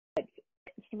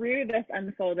through this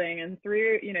unfolding and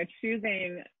through, you know,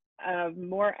 choosing a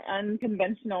more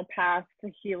unconventional path to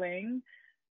healing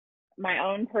my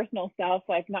own personal self,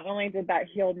 like not only did that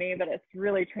heal me, but it's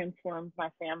really transformed my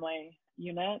family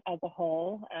unit as a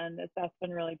whole. And that's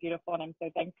been really beautiful, and I'm so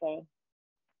thankful.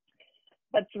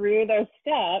 But through those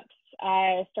steps,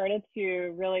 I started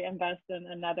to really invest in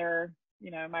another, you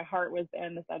know, my heart was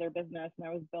in this other business, and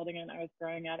I was building it and I was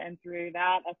growing it. And through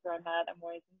that, that's where I met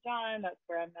Amoyes and John. That's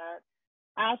where I met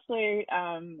Ashley.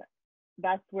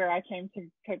 That's where I came to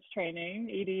coach training,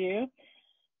 EDU.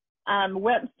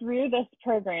 Went through this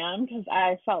program because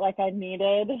I felt like I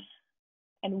needed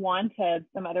and wanted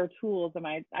some other tools in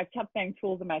my, I kept saying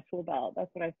tools in my tool belt. That's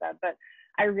what I said. But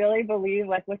I really believe,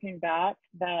 like looking back,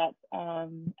 that,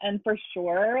 and for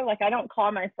sure, like I don't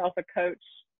call myself a coach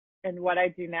in what I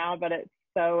do now, but it's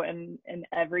so in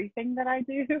everything that I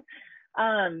do.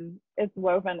 It's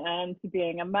woven into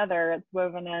being a mother. It's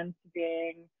woven into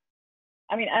being,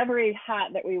 I mean, every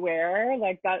hat that we wear,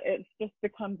 like that, it just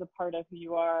becomes a part of who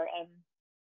you are.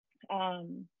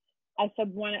 And I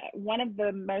said one of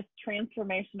the most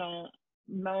transformational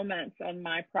moments in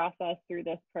my process through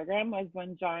this program was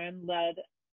when John led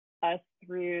us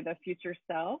through the future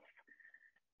self.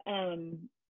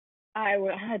 I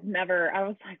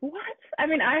was like, what? I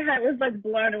mean, was like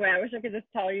blown away. I wish I could just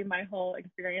tell you my whole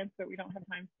experience, but we don't have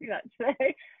time to do that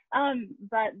today.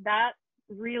 But that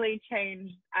really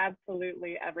changed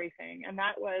absolutely everything. And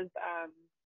that was,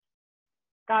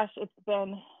 gosh, it's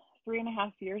been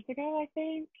 3.5 years ago, I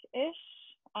think,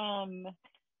 ish.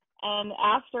 And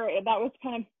after that was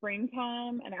kind of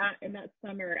springtime, and in that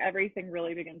summer, everything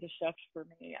really began to shift for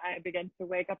me. I began to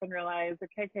wake up and realize,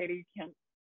 okay, Katie, you can't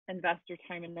invest your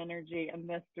time and energy in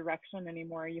this direction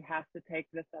anymore. You have to take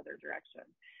this other direction.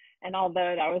 And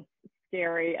although that was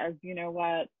scary, as you know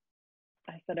what,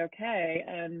 I said, okay.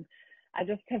 And I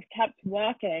just have kept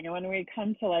walking. And when we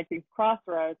come to like these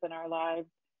crossroads in our lives,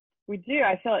 we do,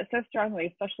 I feel it so strongly,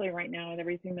 especially right now with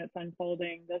everything that's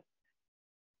unfolding.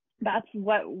 That's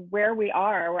where we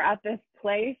are. We're at this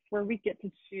place where we get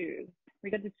to choose. We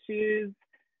get to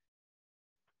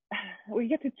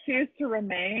choose to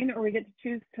remain, or we get to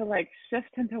choose to like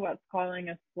shift into what's calling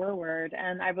us forward.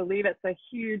 And I believe it's a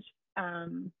huge,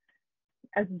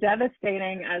 as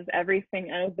devastating as everything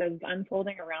is that's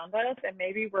unfolding around us, and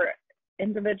maybe we're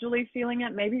individually feeling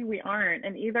it, maybe we aren't,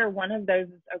 and either one of those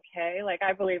is okay. Like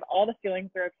I believe all the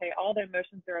feelings are okay, all the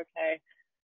emotions are okay.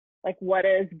 Like what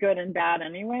is good and bad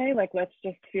anyway, like let's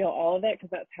just feel all of it,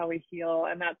 because that's how we heal.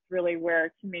 And that's really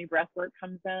where, to me, breathwork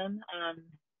comes in.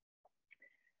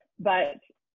 But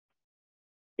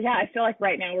yeah, I feel like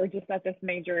right now we're just at this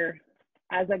major,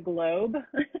 as a globe,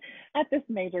 at this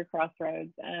major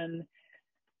crossroads, and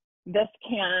this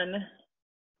can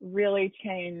really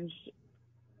change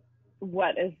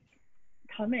what is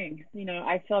coming. You know,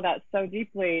 I feel that so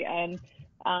deeply. And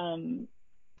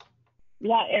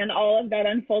yeah, and all of that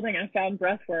unfolding, I found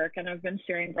breathwork, and I've been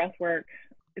sharing breathwork.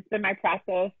 It's been my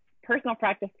practice, personal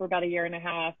practice, for about 1.5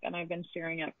 years, and I've been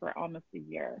sharing it for almost a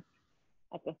year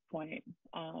at this point.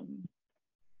 And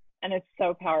it's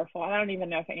so powerful. I don't even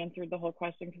know if I answered the whole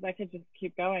question, because I could just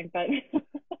keep going, but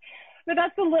but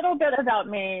that's a little bit about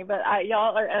me. But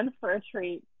y'all are in for a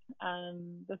treat.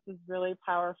 This is really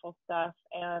powerful stuff.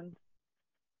 And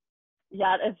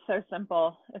yeah, it's so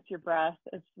simple. It's your breath.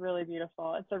 It's really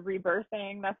beautiful. It's a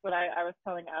rebirthing. That's what I was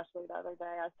telling Ashley the other day.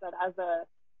 I said,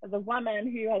 as a woman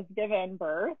who has given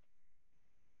birth,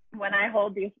 when I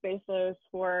hold these spaces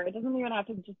for, it doesn't even have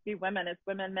to just be women, it's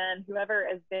women, men, whoever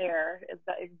is there is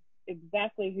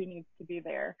exactly who needs to be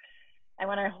there. And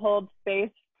when I hold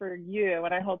space for you,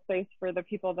 when I hold space for the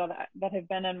people that have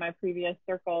been in my previous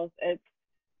circles, it's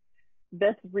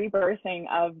this rebirthing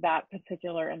of that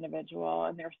particular individual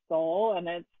and their soul. And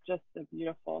it's just a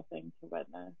beautiful thing to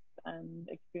witness and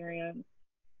experience,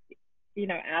 you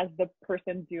know, as the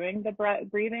person doing the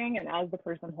breathing and as the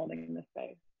person holding the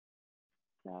space.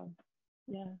 So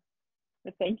yeah,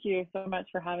 but thank you so much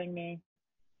for having me.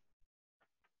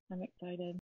 I'm excited.